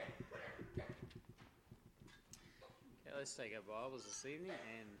Let's take our Bibles this evening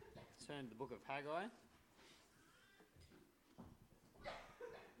and turn to the book of Haggai.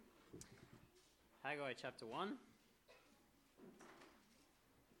 Haggai chapter 1.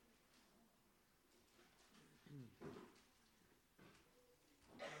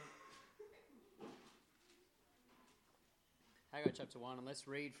 Haggai chapter 1, and let's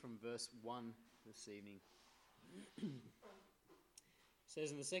read from verse 1 this evening. It says,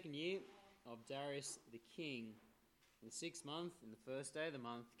 "In the second year of Darius the king, in the 6th month, in the first day of the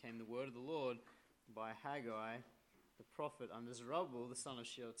month, came the word of the Lord by Haggai the prophet unto Zerubbabel the son of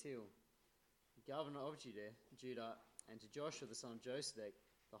Shealtiel, the governor of Judah, and to Joshua the son of Josedek,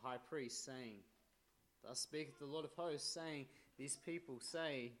 the high priest, saying, Thus speaketh the Lord of hosts, saying, These people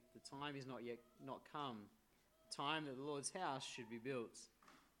say, the time is not yet come, the time that the Lord's house should be built.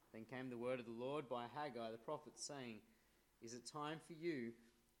 Then came the word of the Lord by Haggai the prophet, saying, Is it time for you,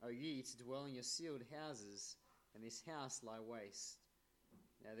 O ye, to dwell in your sealed houses, and this house lie waste?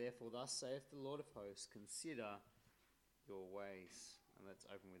 Now therefore thus saith the Lord of hosts, Consider your ways." And let's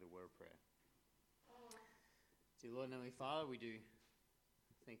open with a word of prayer. Dear Lord and Heavenly Father, we do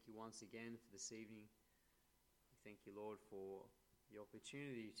thank you once again for this evening. We thank you, Lord, for the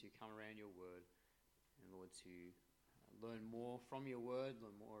opportunity to come around your word, and Lord, to learn more from your word,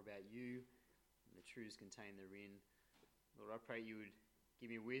 learn more about you and the truths contained therein. Lord, I pray you would give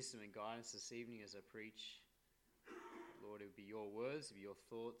me wisdom and guidance this evening as I preach. Lord, it would be your words, it would be your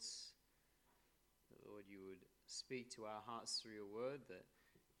thoughts. Lord, you would speak to our hearts through your word, that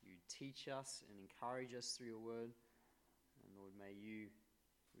you teach us and encourage us through your word. And Lord, may you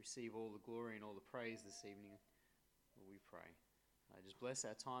receive all the glory and all the praise this evening. Lord, we pray. Just bless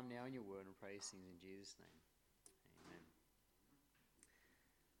our time now in your word, and pray these things in Jesus' name. Amen.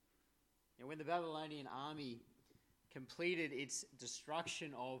 Now, when the Babylonian army completed its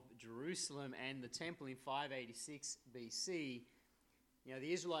destruction of Jerusalem and the temple in 586 BC,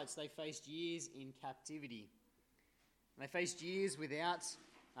 the Israelites, they faced years in captivity. And they faced years without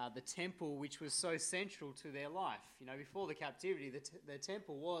the temple, which was so central to their life. Before the captivity, the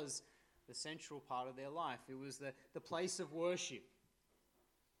temple was the central part of their life. It was the place of worship.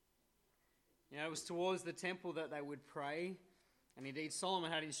 It was towards the temple that they would pray. And indeed,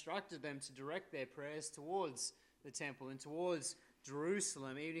 Solomon had instructed them to direct their prayers towards the temple and towards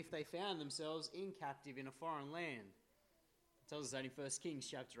Jerusalem, even if they found themselves in captive in a foreign land. It tells us that in 1 Kings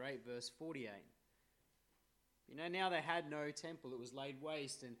chapter 8, verse 48. Now they had no temple. It was laid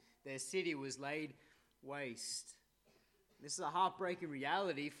waste, and their city was laid waste. This is a heartbreaking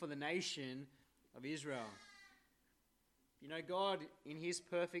reality for the nation of Israel. God, in his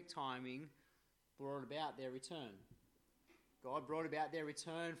perfect timing, brought about their return. God brought about their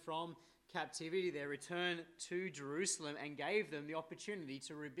return from captivity, their return to Jerusalem, and gave them the opportunity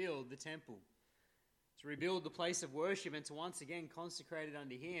to rebuild the temple, to rebuild the place of worship, and to once again consecrate it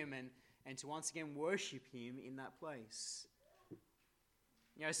unto him, and to once again worship him in that place.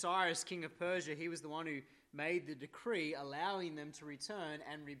 Cyrus, king of Persia, he was the one who made the decree allowing them to return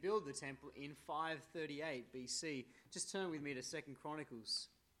and rebuild the temple in 538 BC. Just turn with me to 2 Chronicles.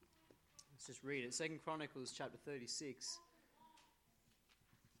 Let's just read it. 2 Chronicles chapter 36.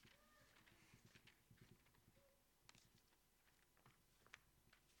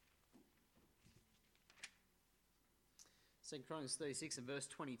 Second Chronicles 36 and verse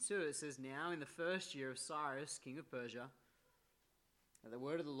 22, it says, "Now in the first year of Cyrus, king of Persia, that the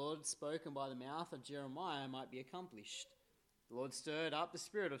word of the Lord spoken by the mouth of Jeremiah might be accomplished. The Lord stirred up the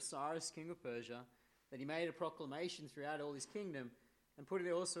spirit of Cyrus, king of Persia, that he made a proclamation throughout all his kingdom, and put it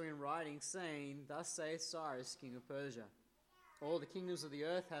also in writing, saying, Thus saith Cyrus, king of Persia, All the kingdoms of the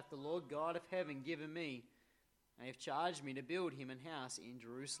earth hath the Lord God of heaven given me, and he hath charged me to build him an house in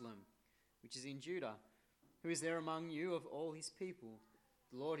Jerusalem, which is in Judah. Who is there among you of all his people?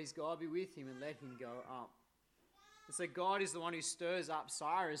 The Lord his God be with him, and let him go up." And so God is the one who stirs up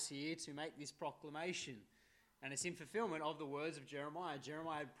Cyrus here to make this proclamation. And it's in fulfillment of the words of Jeremiah.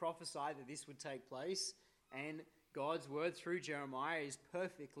 Jeremiah had prophesied that this would take place, and God's word through Jeremiah is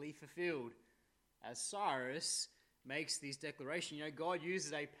perfectly fulfilled. As Cyrus makes this declaration, God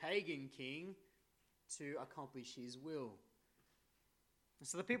uses a pagan king to accomplish his will. And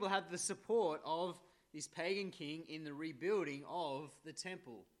so the people had the support of this pagan king in the rebuilding of the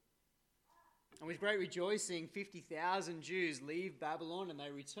temple. And with great rejoicing, 50,000 Jews leave Babylon and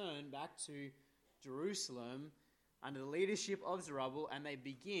they return back to Jerusalem under the leadership of Zerubbabel, and they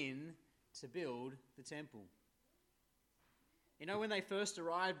begin to build the temple. When they first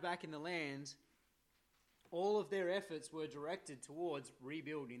arrived back in the land, all of their efforts were directed towards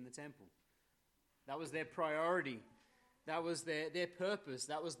rebuilding the temple. That was their priority. That was their purpose.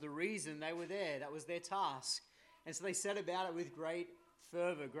 That was the reason they were there. That was their task. And so they set about it with great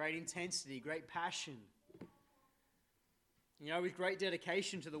fervor, great intensity, great passion. With great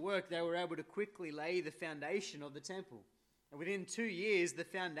dedication to the work, they were able to quickly lay the foundation of the temple. And within 2 years, the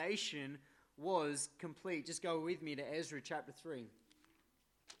foundation was complete. Just go with me to Ezra chapter 3.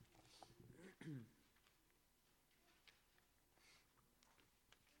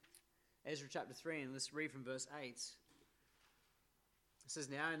 Ezra chapter 3, and let's read from verse 8. It says,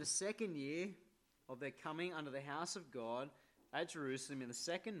 "Now in the 2nd year of their coming under the house of God at Jerusalem, in the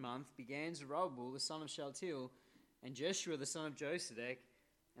 2nd month, began Zerubbabel the son of Shealtiel, and Jeshua the son of Josedek,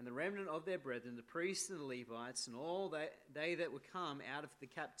 and the remnant of their brethren, the priests and the Levites, and all they that were come out of the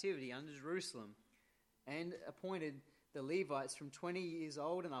captivity under Jerusalem, and appointed the Levites from 20 years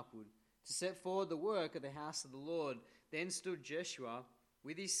old and upward, to set forward the work of the house of the Lord. Then stood Jeshua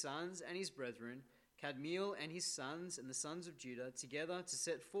with his sons and his brethren, Kadmiel and his sons, and the sons of Judah, together to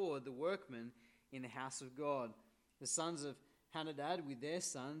set forward the workmen in the house of God, the sons of Hanadad with their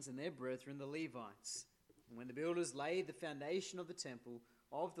sons and their brethren, the Levites. And when the builders laid the foundation of the temple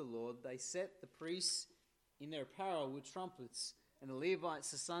of the Lord, they set the priests in their apparel with trumpets, and the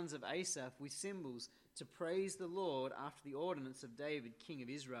Levites, the sons of Asaph, with cymbals, to praise the Lord after the ordinance of David, king of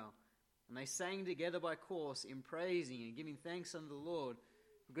Israel. And they sang together by course in praising and giving thanks unto the Lord,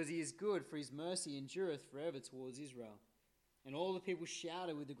 because he is good, for his mercy endureth forever towards Israel. And all the people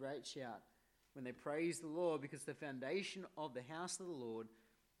shouted with a great shout when they praised the Lord, because the foundation of the house of the Lord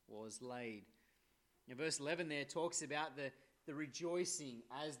was laid." Now, verse 11 there talks about the rejoicing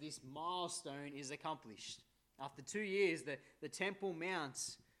as this milestone is accomplished. After 2 years, the temple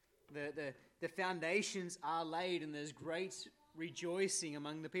mounts, the foundations are laid, and there's great rejoicing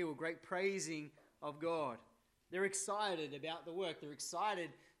among the people, great praising of God. They're excited about the work. They're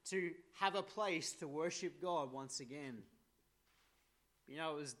excited to have a place to worship God once again. It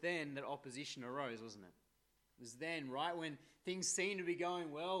was then that opposition arose, wasn't it? It was then, right, when things seemed to be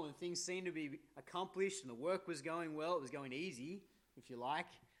going well, and things seemed to be accomplished, and the work was going well, it was going easy, if you like.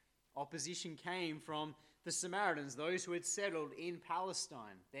 Opposition came from the Samaritans, those who had settled in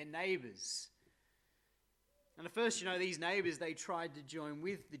Palestine, their neighbours. And at first, these neighbours, they tried to join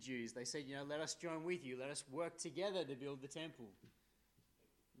with the Jews. They said, let us join with you. Let us work together to build the temple.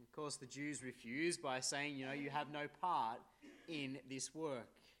 And of course, the Jews refused by saying, you have no part in this work.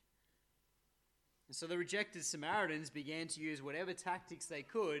 And so the rejected Samaritans began to use whatever tactics they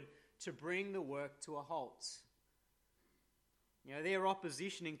could to bring the work to a halt. Their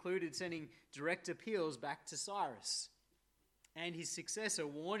opposition included sending direct appeals back to Cyrus and his successor,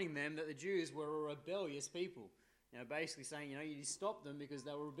 warning them that the Jews were a rebellious people. Basically saying, you need to stop them because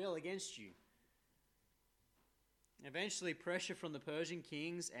they will rebel against you. Eventually, pressure from the Persian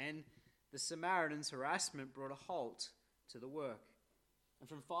kings and the Samaritans' harassment brought a halt to the work. And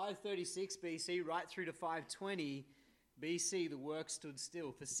from 536 BC right through to 520 BC, the work stood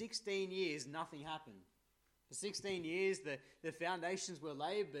still. For 16 years, nothing happened. For 16 years, the foundations were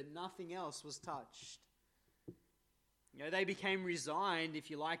laid, but nothing else was touched. They became resigned,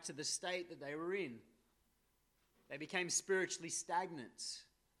 if you like, to the state that they were in. They became spiritually stagnant.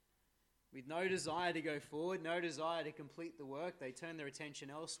 With no desire to go forward, no desire to complete the work, they turned their attention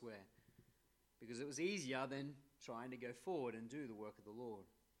elsewhere, because it was easier than trying to go forward and do the work of the Lord.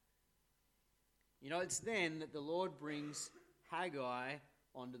 It's then that the Lord brings Haggai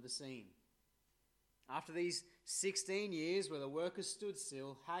onto the scene. After these 16 years where the workers stood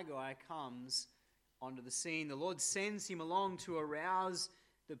still, Haggai comes onto the scene. The Lord sends him along to arouse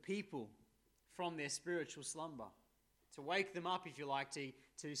the people from their spiritual slumber, to wake them up, if you like,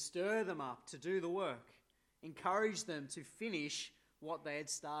 to stir them up, to do the work, encourage them to finish what they had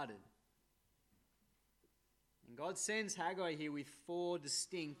started. And God sends Haggai here with 4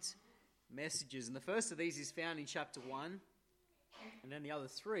 distinct messages. And the first of these is found in chapter 1, and then the other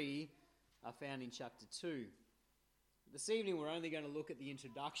 3 are found in chapter 2. This evening we're only going to look at the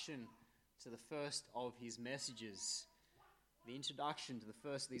introduction to the first of his messages. The introduction to the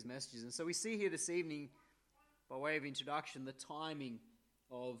first of these messages. And so we see here this evening, by way of introduction, the timing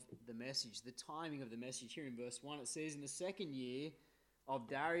of the message. The timing of the message here in verse 1. It says, "In the 2nd year of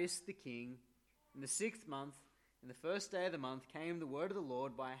Darius the king, in the 6th month, in the 1st day of the month, came the word of the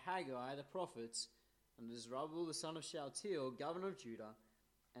Lord by Haggai the prophet, and to Zerubbabel the son of Shealtiel, governor of Judah,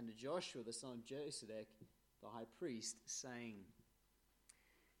 and to Joshua the son of Josedek, the high priest, saying."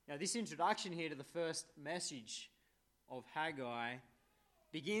 Now this introduction here to the first message of Haggai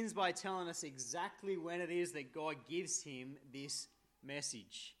begins by telling us exactly when it is that God gives him this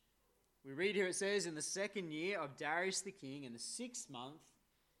message. We read here, it says, "In the 2nd year of Darius the king, in the 6th month,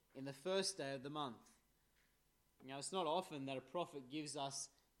 in the 1st day of the month." Now, it's not often that a prophet gives us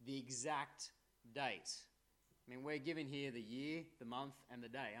the exact date. I mean, we're given here the year, the month, and the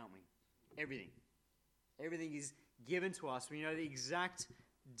day, aren't we? Everything. Everything is given to us. We know the exact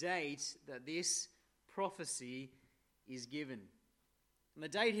date that this prophecy is given. And the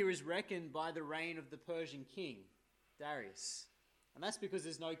date here is reckoned by the reign of the Persian king, Darius. And that's because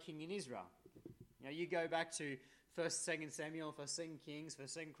there's no king in Israel. You go back to 1st, 2nd Samuel, 1st, 2nd Kings,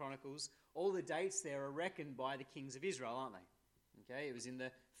 1st, 2nd Chronicles, all the dates there are reckoned by the kings of Israel, aren't they? Okay, it was in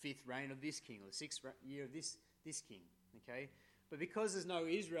the 5th reign of this king, or the 6th year of this king. Okay, but because there's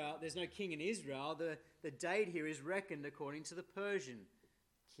no king in Israel, the date here is reckoned according to the Persian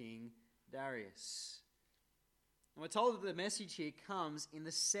king Darius. And we're told that the message here comes in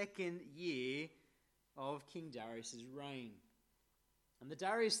the 2nd year of King Darius' reign. And the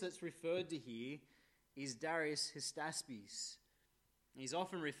Darius that's referred to here is Darius Hystaspes. He's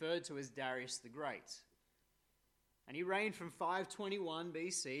often referred to as Darius the Great. And he reigned from 521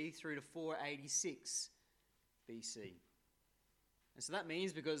 BC through to 486 BC. And so that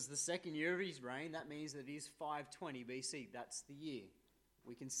means, because the 2nd year of his reign, that means that it is 520 BC. That's the year.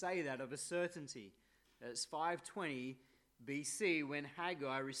 We can say that of a certainty. That it's 520 BC when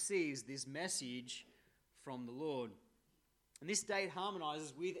Haggai receives this message from the Lord. And this date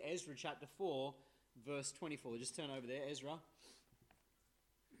harmonizes with Ezra chapter 4, verse 24. Just turn over there, Ezra.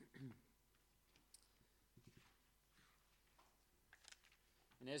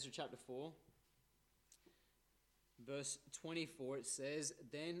 In Ezra chapter 4, verse 24, it says,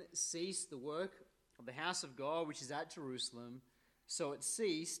 "Then ceased the work of the house of God which is at Jerusalem, so it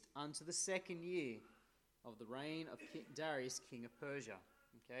ceased unto the 2nd year of the reign of Darius, king of Persia."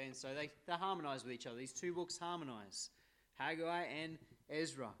 Okay, and so they harmonize with each other. These two books harmonize, Haggai and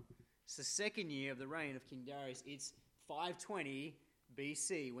Ezra. It's the 2nd year of the reign of King Darius. It's 520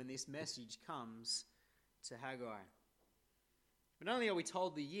 BC when this message comes to Haggai. But not only are we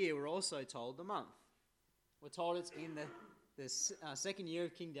told the year, we're also told the month. We're told it's in the 2nd year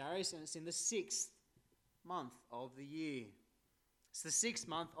of King Darius, and it's in the 6th month of the year. It's the 6th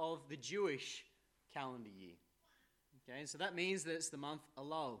month of the Jewish calendar year. Okay, and so that means that it's the month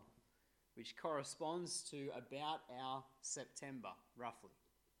Elul, which corresponds to about our September, roughly.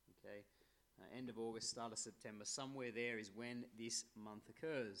 Okay, end of August, start of September, somewhere there is when this month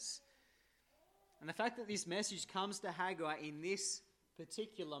occurs. And the fact that this message comes to Haggai in this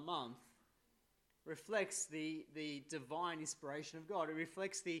particular month reflects the divine inspiration of God. It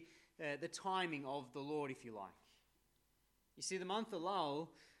reflects the timing of the Lord, if you like. You see, the month Elul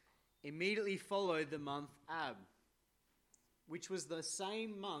immediately followed the month Ab, which was the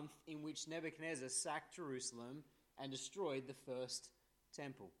same month in which Nebuchadnezzar sacked Jerusalem and destroyed the first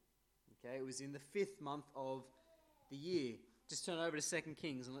temple. Okay, it was in the 5th month of the year. Just turn over to 2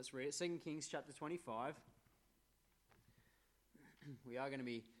 Kings and let's read it. 2 Kings chapter 25. We are going to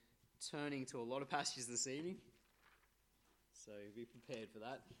be turning to a lot of passages this evening, so be prepared for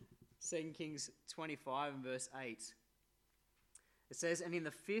that. 2 Kings 25 and verse 8. It says, "And in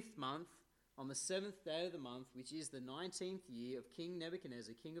the 5th month, on the 7th day of the month, which is the 19th year of King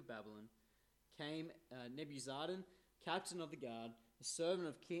Nebuchadnezzar, king of Babylon, came Nebuzaradan, captain of the guard, a servant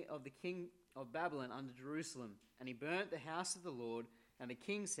of the king of Babylon under Jerusalem. And he burnt the house of the Lord, and the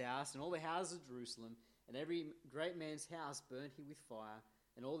king's house, and all the houses of Jerusalem, and every great man's house burnt he with fire.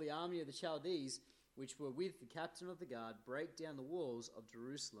 And all the army of the Chaldees, which were with the captain of the guard, brake down the walls of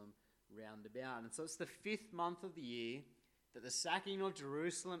Jerusalem round about." And so it's the 5th month of the year that the sacking of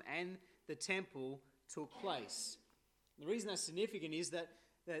Jerusalem and the temple took place. The reason that's significant is that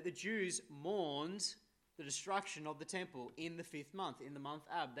the Jews mourned the destruction of the temple in the 5th month, in the month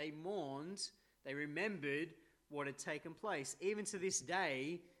Ab. They mourned, they remembered what had taken place. Even to this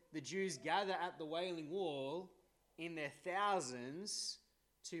day, the Jews gather at the Wailing Wall in their thousands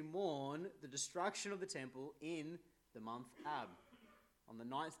to mourn the destruction of the temple in the month Ab. On the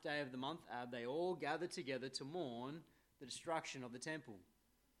 9th day of the month Ab, they all gather together to mourn the destruction of the temple.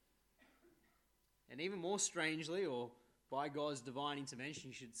 And even more strangely, or by God's divine intervention,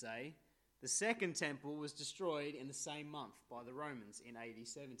 you should say, the second temple was destroyed in the same month by the Romans in AD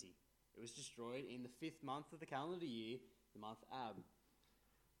 70. It was destroyed in the 5th month of the calendar year, the month Ab.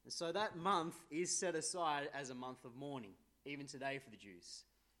 And so that month is set aside as a month of mourning, even today for the Jews.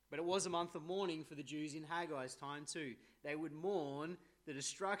 But it was a month of mourning for the Jews in Haggai's time too. They would mourn the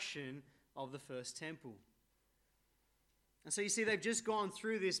destruction of the first temple. And so you see, they've just gone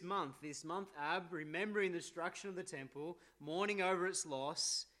through this month Ab, remembering the destruction of the temple, mourning over its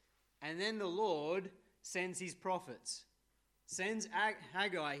loss, and then the Lord sends his prophets, sends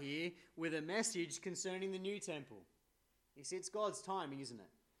Haggai here with a message concerning the new temple. You see, it's God's timing, isn't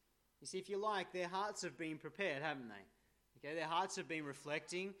it? You see, if you like, their hearts have been prepared, haven't they? Okay, their hearts have been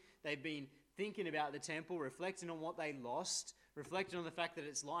reflecting. They've been thinking about the temple, reflecting on what they lost, reflecting on the fact that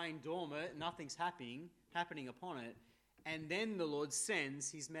it's lying dormant, nothing's happening upon it. And then the Lord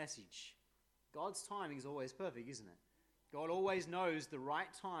sends his message. God's timing is always perfect, isn't it? God always knows the right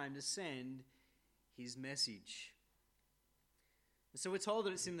time to send his message. And so we're told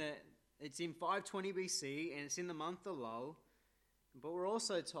that it's in 520 BC and it's in the month Elul, but we're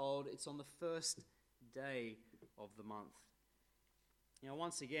also told it's on the first day of the month. Now,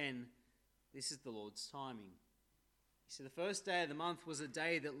 once again, this is the Lord's timing. You see, the first day of the month was a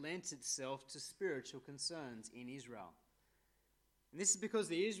day that lent itself to spiritual concerns in Israel. And this is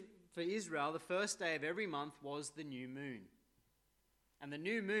because for Israel, the first day of every month was the new moon. And the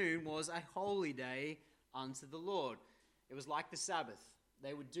new moon was a holy day unto the Lord. It was like the Sabbath.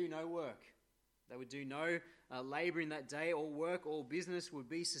 They would do no work. They would do no labor in that day. All work, all business would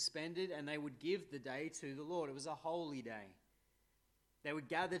be suspended, and they would give the day to the Lord. It was a holy day. They would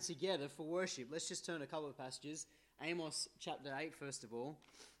gather together for worship. Let's just turn a couple of passages. Amos chapter 8, first of all.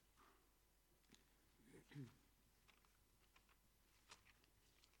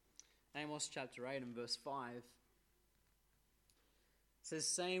 Amos chapter 8 and verse 5. It says,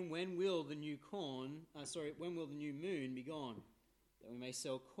 saying, when will the new moon be gone, that we may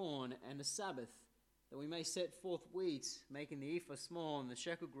sell corn, and the Sabbath, that we may set forth wheat, making the ephah small and the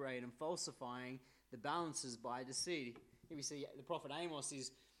shekel great, and falsifying the balances by deceit. Here we see the prophet Amos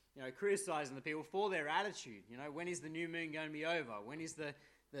is, criticizing the people for their attitude. When is the new moon going to be over? When is the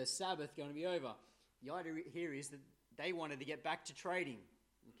Sabbath going to be over? The idea here is that they wanted to get back to trading,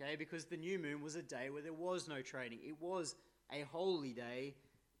 okay? Because the new moon was a day where there was no trading. It was a holy day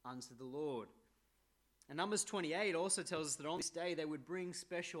unto the Lord. And Numbers 28 also tells us that on this day they would bring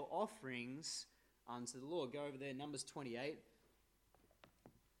special offerings unto the Lord. Go over there, Numbers 28.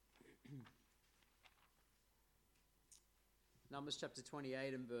 Numbers chapter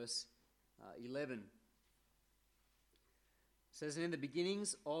 28 and verse 11. It says, and in the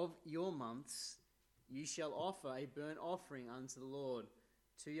beginnings of your months you shall offer a burnt offering unto the Lord,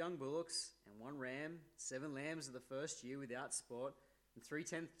 2 young bullocks and 1 ram, 7 lambs of the first year without spot, and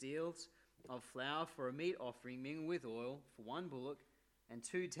 3/10 deals of flour for a meat offering mingled with oil for 1 bullock, and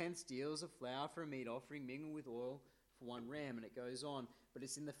 2/10 deals of flour for a meat offering mingled with oil for 1 ram. And it goes on. But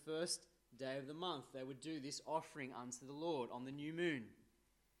it's in the first day of the month they would do this offering unto the Lord on the new moon.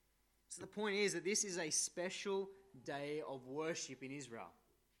 So the point is that this is a special day of worship in Israel,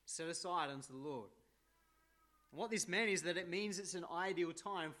 set aside unto the Lord. And what this meant is that it means it's an ideal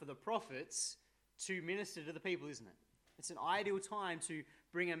time for the prophets to minister to the people, isn't it? It's an ideal time to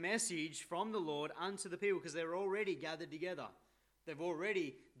bring a message from the Lord unto the people because they're already gathered together. They've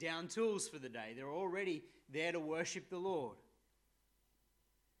already down tools for the day. They're already there to worship the Lord.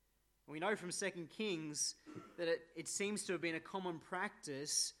 We know from 2 Kings that it seems to have been a common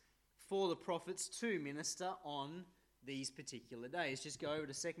practice for the prophets to minister on these particular days. Just go over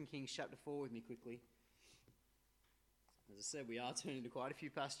to 2 Kings chapter 4 with me quickly. As I said, we are turning to quite a few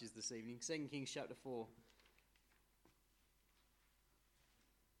passages this evening. 2 Kings chapter 4.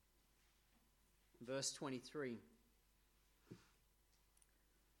 Verse 23.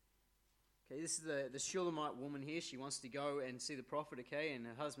 Okay, this is the Shulamite woman here. She wants to go and see the prophet, okay? And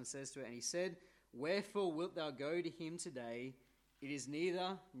her husband says to her, and he said, wherefore wilt thou go to him today? It is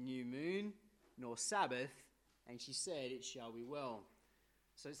neither new moon nor Sabbath. And she said, it shall be well.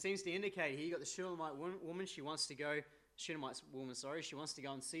 So it seems to indicate here, you got the Shulamite woman. She wants to go and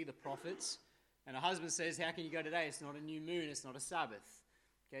see the prophets. And her husband says, how can you go today? It's not a new moon. It's not a Sabbath.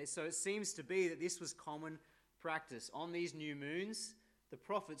 Okay, so it seems to be that this was common practice. On these new moons, the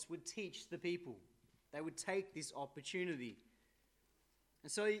prophets would teach the people. They would take this opportunity.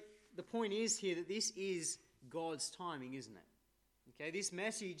 And so the point is here that this is God's timing, isn't it? Okay, this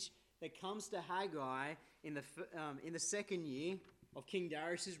message that comes to Haggai in the second year of King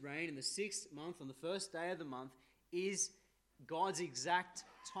Darius' reign, in the 6th month, on the first day of the month, is God's exact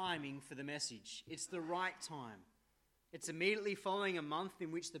timing for the message. It's the right time. It's immediately following a month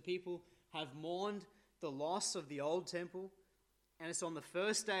in which the people have mourned the loss of the old temple. And it's on the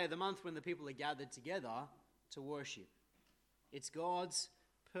first day of the month when the people are gathered together to worship. It's God's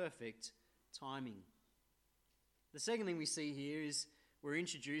perfect timing. The second thing we see here is we're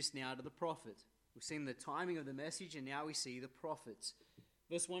introduced now to the prophet. We've seen the timing of the message, and now we see the prophet.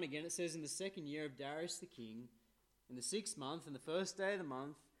 Verse 1 again, it says, in the second year of Darius the king, in the 6th month, and the first day of the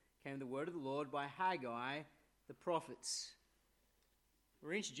month, came the word of the Lord by Haggai the prophet.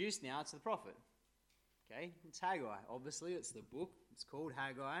 We're introduced now to the prophet. Okay, it's Haggai. Obviously, it's the book. It's called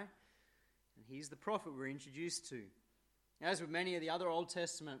Haggai. And he's the prophet we're introduced to. As with many of the other Old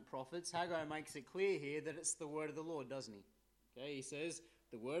Testament prophets, Haggai makes it clear here that it's the word of the Lord, doesn't he? Okay, he says,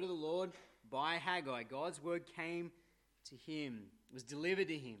 the word of the Lord by Haggai. God's word came to him, was delivered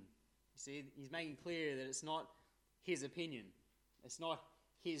to him. You see, he's making clear that it's not his opinion. It's not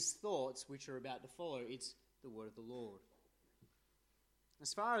his thoughts which are about to follow. It's the word of the Lord.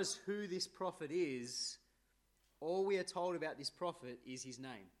 As far as who this prophet is, all we are told about this prophet is his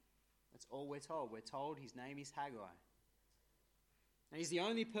name. That's all we're told. We're told his name is Haggai. And he's the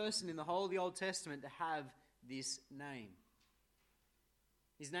only person in the whole of the Old Testament to have this name.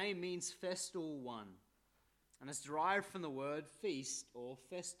 His name means festal one, and it's derived from the word feast or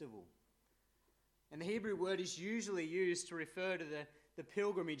festival. And the Hebrew word is usually used to refer to the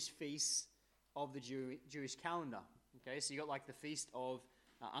pilgrimage feasts of the Jewish calendar. Okay, so you got like the feast of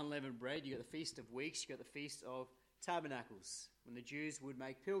unleavened bread, you got the feast of weeks, you got the feast of tabernacles, when the Jews would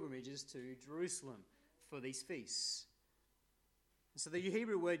make pilgrimages to Jerusalem for these feasts. And so the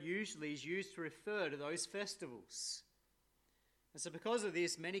Hebrew word usually is used to refer to those festivals. And so because of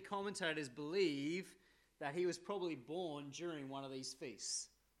this, many commentators believe that he was probably born during one of these feasts.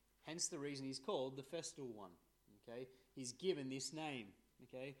 Hence the reason he's called the festal one. Okay, he's given this name.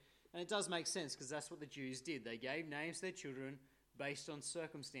 Okay, and it does make sense because that's what the Jews did. They gave names to their children based on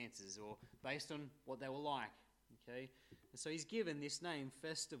circumstances or based on what they were like. Okay, and so he's given this name,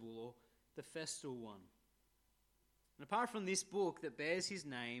 festival or the festal one. And apart from this book that bears his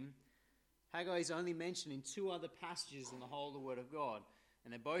name, Haggai is only mentioned in two other passages in the whole of the Word of God.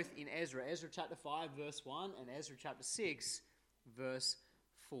 And they're both in Ezra. Ezra chapter 5 verse 1 and Ezra chapter 6 verse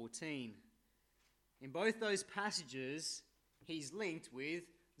 14. In both those passages, he's linked with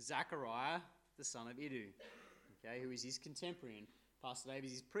Zechariah, the son of Iddo, okay, who is his contemporary. And Pastor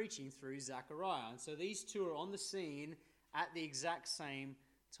Davies is preaching through Zechariah. And so these two are on the scene at the exact same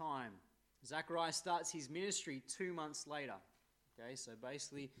time. Zechariah starts his ministry 2 months later. Okay, so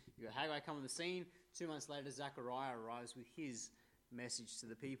basically, you've got Haggai come on the scene. 2 months later, Zechariah arrives with his message to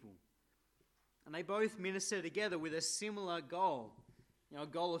the people. And they both minister together with a similar goal. A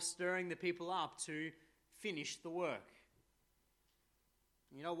goal of stirring the people up to finish the work.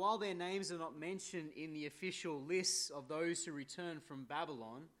 While their names are not mentioned in the official lists of those who returned from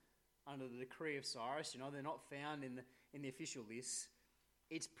Babylon under the decree of Cyrus, they're not found in the official lists.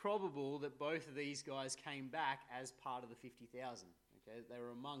 It's probable that both of these guys came back as part of the 50,000. Okay, they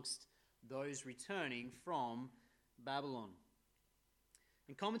were amongst those returning from Babylon.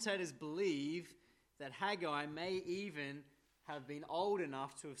 And commentators believe that Haggai may even have been old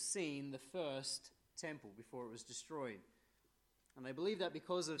enough to have seen the first temple before it was destroyed. And they believe that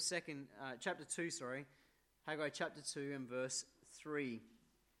because of Haggai chapter 2 and verse 3,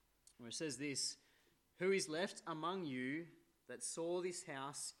 where it says this, "Who is left among you that saw this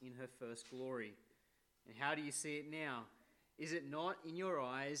house in her first glory? And how do you see it now? Is it not in your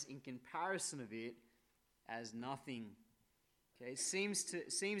eyes in comparison of it as nothing?" Okay, it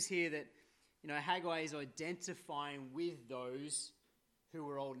seems here that Haggai is identifying with those who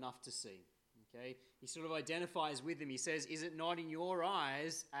were old enough to see. Okay, he sort of identifies with them. He says, "Is it not in your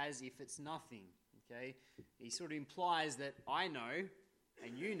eyes as if it's nothing?" Okay, he sort of implies that I know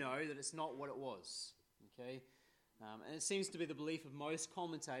and you know that it's not what it was. Okay. And it seems to be the belief of most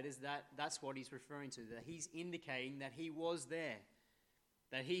commentators that that's what he's referring to, that he's indicating that he was there,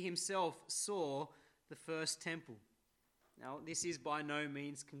 that he himself saw the first temple. Now, this is by no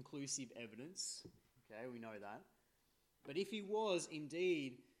means conclusive evidence, okay, we know that. But if he was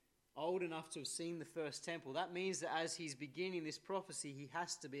indeed old enough to have seen the first temple, that means that as he's beginning this prophecy, he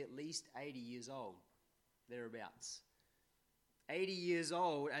has to be at least 80 years old, thereabouts. 80 years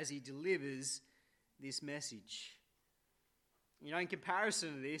old as he delivers this message. In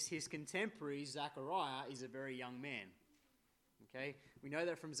comparison to this, his contemporary, Zechariah, is a very young man. Okay? We know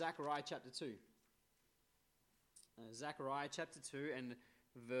that from Zechariah chapter 2. Zechariah chapter 2 and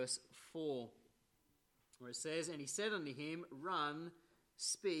verse 4, where it says, "And he said unto him, Run,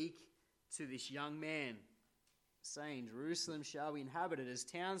 speak to this young man, saying, Jerusalem shall be inhabited as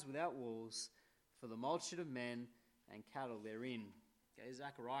towns without walls, for the multitude of men and cattle therein." Okay,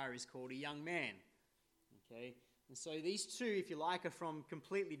 Zechariah is called a young man. Okay, and so these two, if you like, are from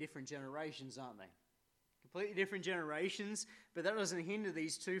completely different generations, aren't they? Completely different generations, but that doesn't hinder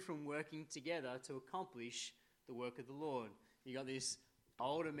these two from working together to accomplish the work of the Lord. You got this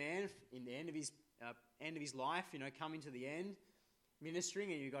older man in the end of his life, coming to the end,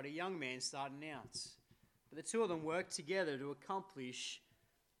 ministering, and you've got a young man starting out. But the two of them work together to accomplish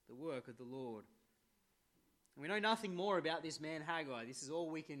the work of the Lord. And we know nothing more about this man Haggai. This is all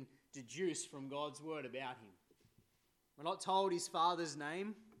we can deduce from God's word about him. We're not told his father's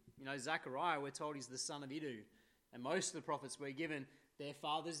name. Zechariah, we're told he's the son of Iddo. And most of the prophets were given their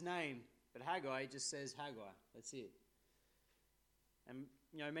father's name. But Haggai just says Haggai. That's it. And,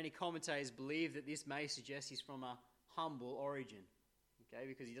 many commentators believe that this may suggest he's from a humble origin. Okay,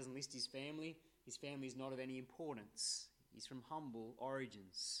 because he doesn't list his family. His family is not of any importance. He's from humble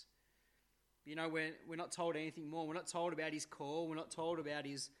origins. We're not told anything more. We're not told about his call. We're not told about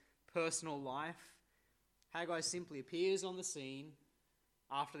his personal life. Haggai simply appears on the scene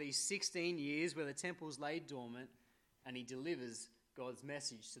after these 16 years where the temple's laid dormant, and he delivers God's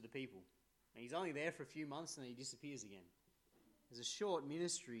message to the people. And he's only there for a few months and then he disappears again. There's a short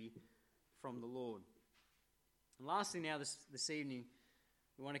ministry from the Lord. And lastly now this evening,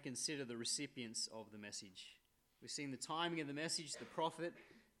 we want to consider the recipients of the message. We've seen the timing of the message, the prophet,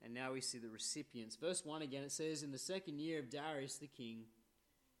 and now we see the recipients. Verse 1 again, it says, "In the 2nd year of Darius the king,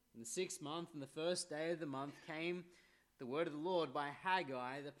 in the 6th month, and the 1st day of the month, came the word of the Lord by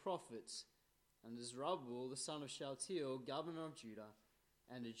Haggai the prophet, and Zerubbabel the son of Shealtiel, governor of Judah,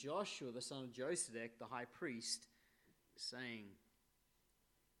 and to Joshua the son of Josedech, the high priest, saying."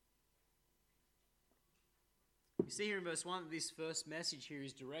 You see here in verse 1 that this first message here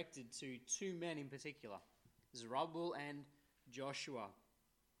is directed to two men in particular, Zerubbabel and Joshua.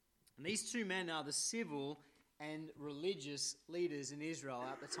 And these two men are the civil and religious leaders in Israel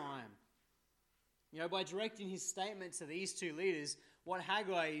at the time. By directing his statement to these two leaders, what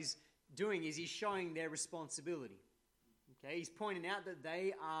Haggai is doing is he's showing their responsibility. Okay, he's pointing out that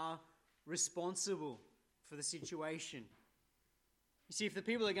they are responsible for the situation. You see, if the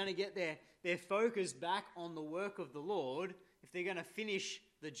people are going to get their focus back on the work of the Lord, if they're going to finish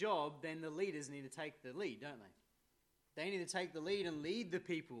the job, then the leaders need to take the lead, don't they? They need to take the lead and lead the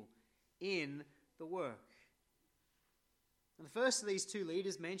people in the work. And the first of these two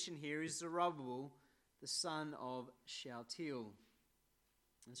leaders mentioned here is Zerubbabel, the son of Shealtiel.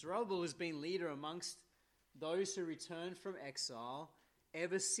 And Zerubbabel has been leader amongst those who returned from exile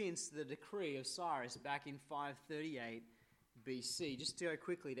ever since the decree of Cyrus back in 538 BC. Just to go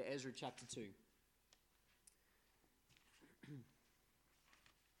quickly to Ezra chapter 2.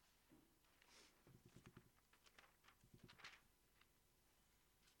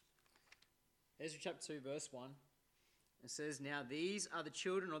 Ezra chapter 2 verse 1. It says, "Now these are the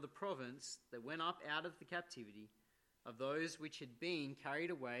children of the province that went up out of the captivity of those which had been carried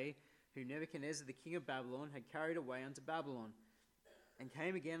away, whom Nebuchadnezzar the king of Babylon had carried away unto Babylon, and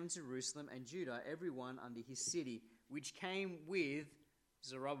came again unto Jerusalem and Judah, every one unto his city, which came with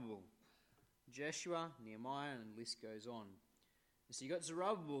Zerubbabel, Jeshua, Nehemiah," and the list goes on. And so you got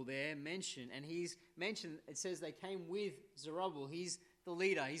Zerubbabel there mentioned, and he's mentioned, it says they came with Zerubbabel. He's the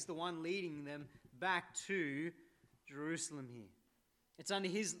leader. He's the one leading them back to Jerusalem here. It's under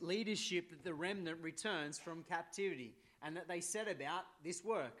his leadership that the remnant returns from captivity and that they set about this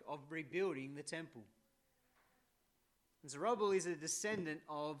work of rebuilding the temple. And Zerubbabel is a descendant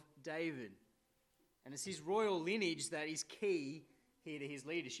of David. And it's his royal lineage that is key here to his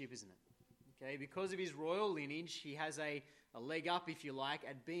leadership, isn't it? Okay, because of his royal lineage, he has a leg up, if you like,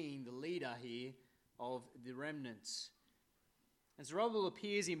 at being the leader here of the remnants. And Zerubbabel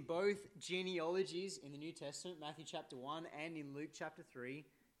appears in both genealogies in the New Testament, Matthew chapter 1 and in Luke chapter 3.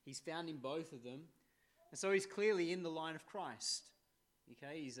 He's found in both of them. And so he's clearly in the line of Christ.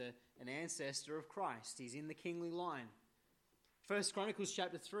 Okay, he's an ancestor of Christ. He's in the kingly line. 1 Chronicles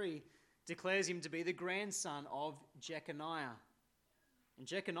chapter 3 declares him to be the grandson of Jeconiah. And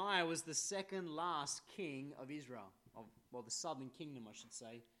Jeconiah was the second last king of Israel. The southern kingdom, I should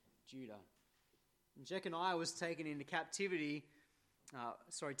say, Judah. And Jeconiah was taken into captivity,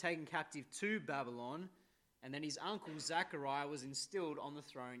 taken captive to Babylon, and then his uncle Zechariah was instilled on the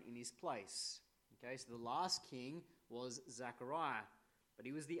throne in his place. Okay, so the last king was Zechariah, but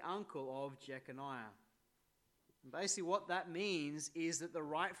he was the uncle of Jeconiah. And basically what that means is that the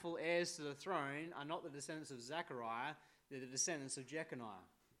rightful heirs to the throne are not the descendants of Zechariah, they're the descendants of Jeconiah.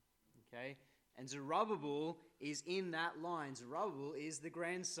 Okay, and Zerubbabel is in that line. Zerubbabel is the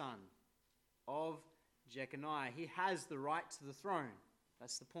grandson of Jeconiah. He has the right to the throne.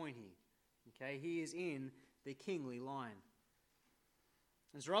 That's the point here. Okay, he is in the kingly line.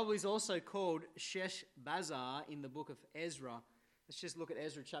 And Zerubbabel is also called Sheshbazzar in the book of Ezra. Let's just look at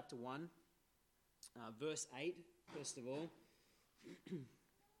Ezra chapter 1, verse 8, first of all.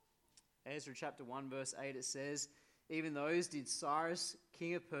 Ezra chapter 1, verse 8, it says, "Even those did Cyrus,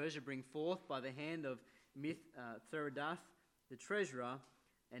 king of Persia, bring forth by the hand of Mithredath, the treasurer,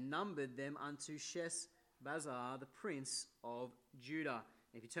 and numbered them unto Sheshbazzar, the prince of Judah."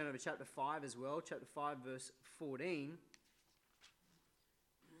 And if you turn over to chapter 5 as well, chapter 5, verse 14,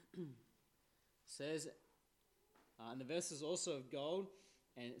 says, and the vessels also of gold,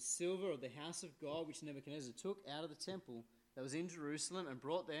 and silver of the house of God, which Nebuchadnezzar took out of the temple that was in Jerusalem and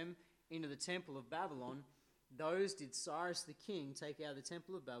brought them into the temple of Babylon. Those did Cyrus the king take out of the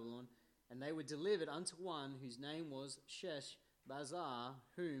temple of Babylon, and they were delivered unto one whose name was Sheshbazzar,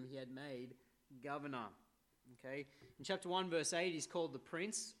 whom he had made governor. Okay, in chapter 1, verse 8, he's called the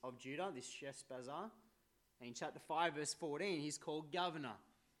prince of Judah, this Sheshbazzar. And in chapter 5, verse 14, he's called governor,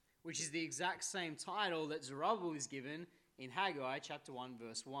 which is the exact same title that Zerubbabel is given in Haggai chapter 1,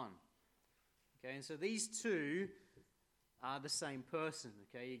 verse 1. Okay, and so these two are the same person.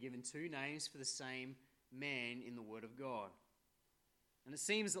 Okay, you're given two names for the same man in the Word of God. And it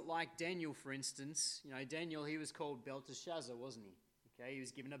seems that, like Daniel, for instance, Daniel, he was called Belteshazzar, wasn't he? Okay, he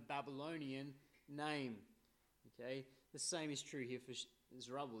was given a Babylonian name. Okay, the same is true here for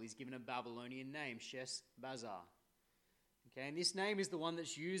Zerubbabel. He's given a Babylonian name, Sheshbazzar. Okay, and this name is the one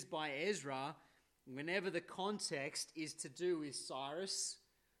that's used by Ezra whenever the context is to do with Cyrus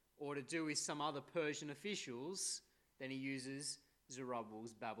or to do with some other Persian officials. Then he uses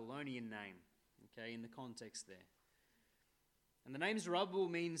Zerubbabel's Babylonian name, okay, in the context there. And the name Zerubbabel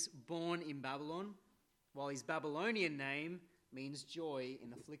means born in Babylon, while his Babylonian name means joy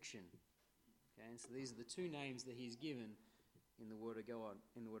in affliction. Okay, and so these are the two names that he's given in the Word of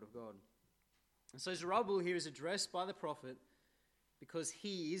God. And so Zerubbabel here is addressed by the prophet because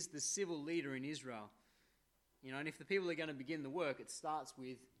he is the civil leader in Israel. And if the people are going to begin the work, it starts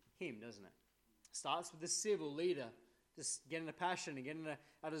with him, doesn't it? It starts with the civil leader, just getting a passion and getting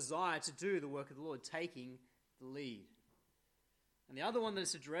a desire to do the work of the Lord, taking the lead. And the other one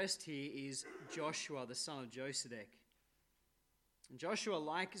that's addressed here is Joshua, the son of Josedek. And Joshua,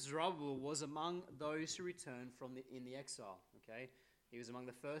 like Zerubbabel, was among those who returned in the exile. Okay, he was among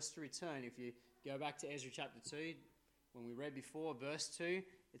the first to return. If you go back to Ezra chapter 2, when we read before, verse 2,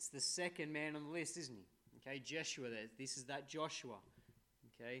 it's the second man on the list, isn't he? Okay, Jeshua there. This is that Joshua.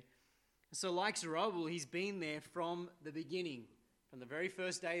 Okay, so like Zerubbabel, he's been there from the beginning. From the very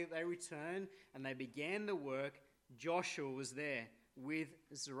first day that they returned and they began the work, Joshua was there with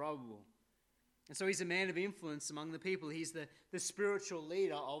Zerubbabel. And so he's a man of influence among the people. He's the spiritual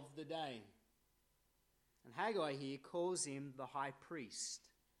leader of the day. And Haggai here calls him the high priest.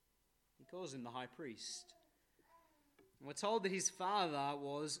 He calls him the high priest. And we're told that his father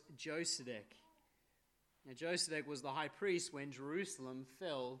was Josedek. Now Josedek was the high priest when Jerusalem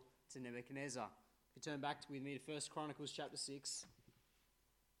fell to Nebuchadnezzar. If you turn back with me to 1 Chronicles chapter 6.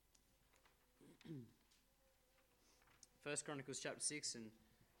 1 Chronicles chapter 6 and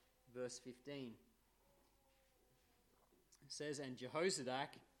verse 15. It says, and Jehozadak,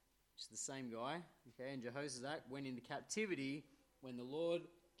 which is the same guy, okay, and Jehozadak went into captivity when the Lord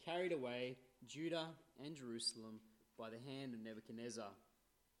carried away Judah and Jerusalem by the hand of Nebuchadnezzar.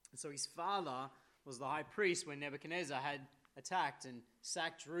 And so his father was the high priest when Nebuchadnezzar had attacked and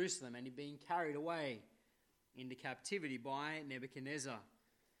sacked Jerusalem and he'd been carried away into captivity by Nebuchadnezzar.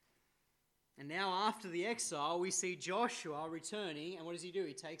 And now after the exile, we see Joshua returning, and what does he do?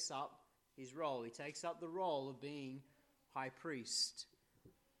 He takes up his role. He takes up the role of being high priest.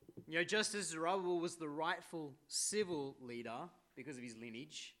 Just as Zerubbabel was the rightful civil leader because of his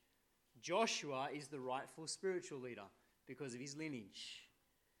lineage, Joshua is the rightful spiritual leader because of his lineage.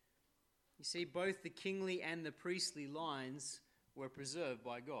 You see, both the kingly and the priestly lines were preserved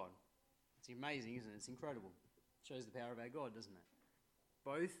by God. It's amazing, isn't it? It's incredible. It shows the power of our God, doesn't it?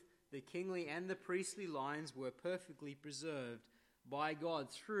 Both the kingly and the priestly lines were perfectly preserved by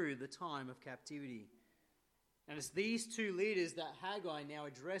God through the time of captivity. And it's these two leaders that Haggai now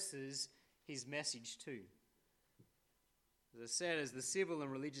addresses his message to. As I said, as the civil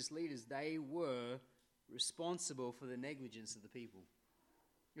and religious leaders, they were responsible for the negligence of the people.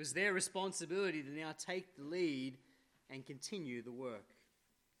 It was their responsibility to now take the lead and continue the work.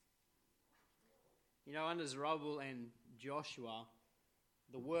 Under Zerubbabel and Joshua,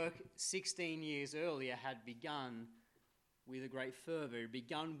 the work 16 years earlier had begun with a great fervour. It had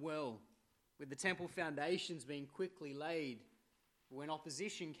begun well, with the temple foundations being quickly laid. When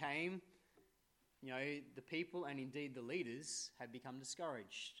opposition came, the people and indeed the leaders had become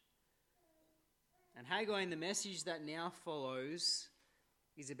discouraged. And Haggai, in the message that now follows,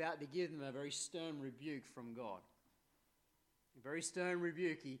 is about to give them a very stern rebuke from God. A very stern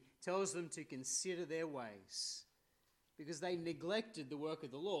rebuke. He tells them to consider their ways, because they neglected the work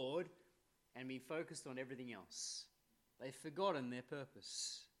of the Lord and been focused on everything else. They've forgotten their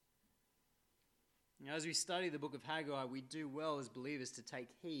purpose. As we study the book of Haggai, we do well as believers to take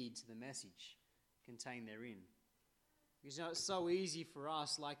heed to the message contained therein. Because it's so easy for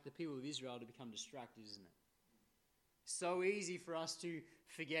us, like the people of Israel, to become distracted, isn't it? So easy for us to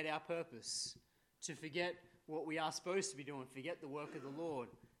forget our purpose, to forget what we are supposed to be doing, forget the work of the Lord.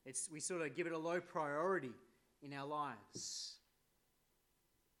 We sort of give it a low priority in our lives.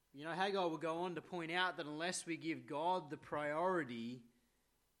 You know, Haggai will go on to point out that unless we give God the priority,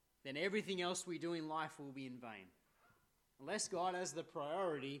 then everything else we do in life will be in vain. Unless God has the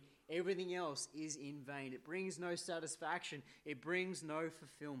priority, everything else is in vain. It brings no satisfaction. It brings no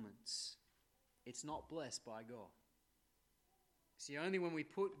fulfillment. It's not blessed by God. See, only when we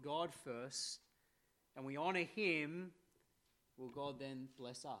put God first and we honor Him will God then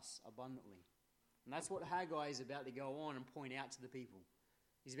bless us abundantly. And that's what Haggai is about to go on and point out to the people.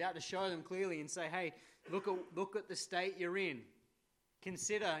 He's about to show them clearly and say, hey, look at the state you're in.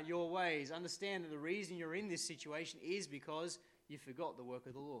 Consider your ways. Understand that the reason you're in this situation is because you forgot the work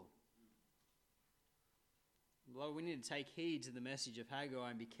of the Lord. Lord, we need to take heed to the message of Haggai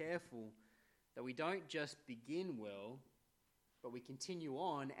and be careful that we don't just begin well, but we continue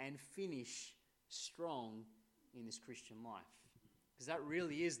on and finish strong in this Christian life. Because that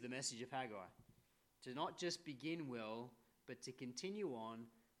really is the message of Haggai. To not just begin well, but to continue on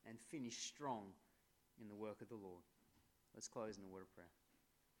and finish strong in the work of the Lord. Let's close in a word of prayer.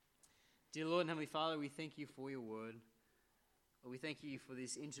 Dear Lord and Heavenly Father, we thank you for your word. Lord, we thank you for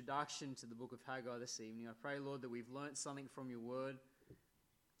this introduction to the book of Haggai this evening. I pray, Lord, that we've learnt something from your word.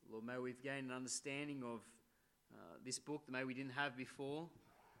 Lord, may we've gained an understanding of this book that maybe we didn't have before.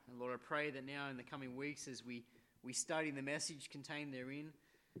 And Lord, I pray that now in the coming weeks as we study the message contained therein,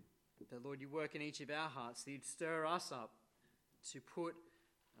 that Lord, you work in each of our hearts, that you'd stir us up to put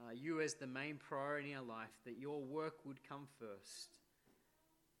you as the main priority in our life, that your work would come first.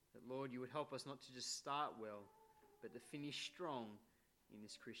 That, Lord, you would help us not to just start well, but to finish strong in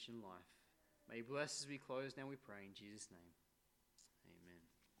this Christian life. May you bless as we close now, we pray in Jesus' name. Amen.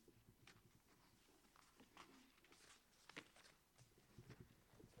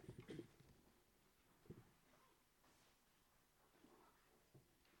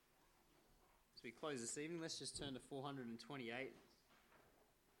 As we close this evening, let's just turn to 428.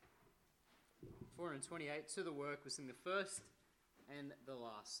 428, to the work, we'll sing the first and the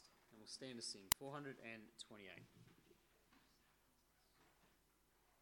last. And we'll stand to sing 428.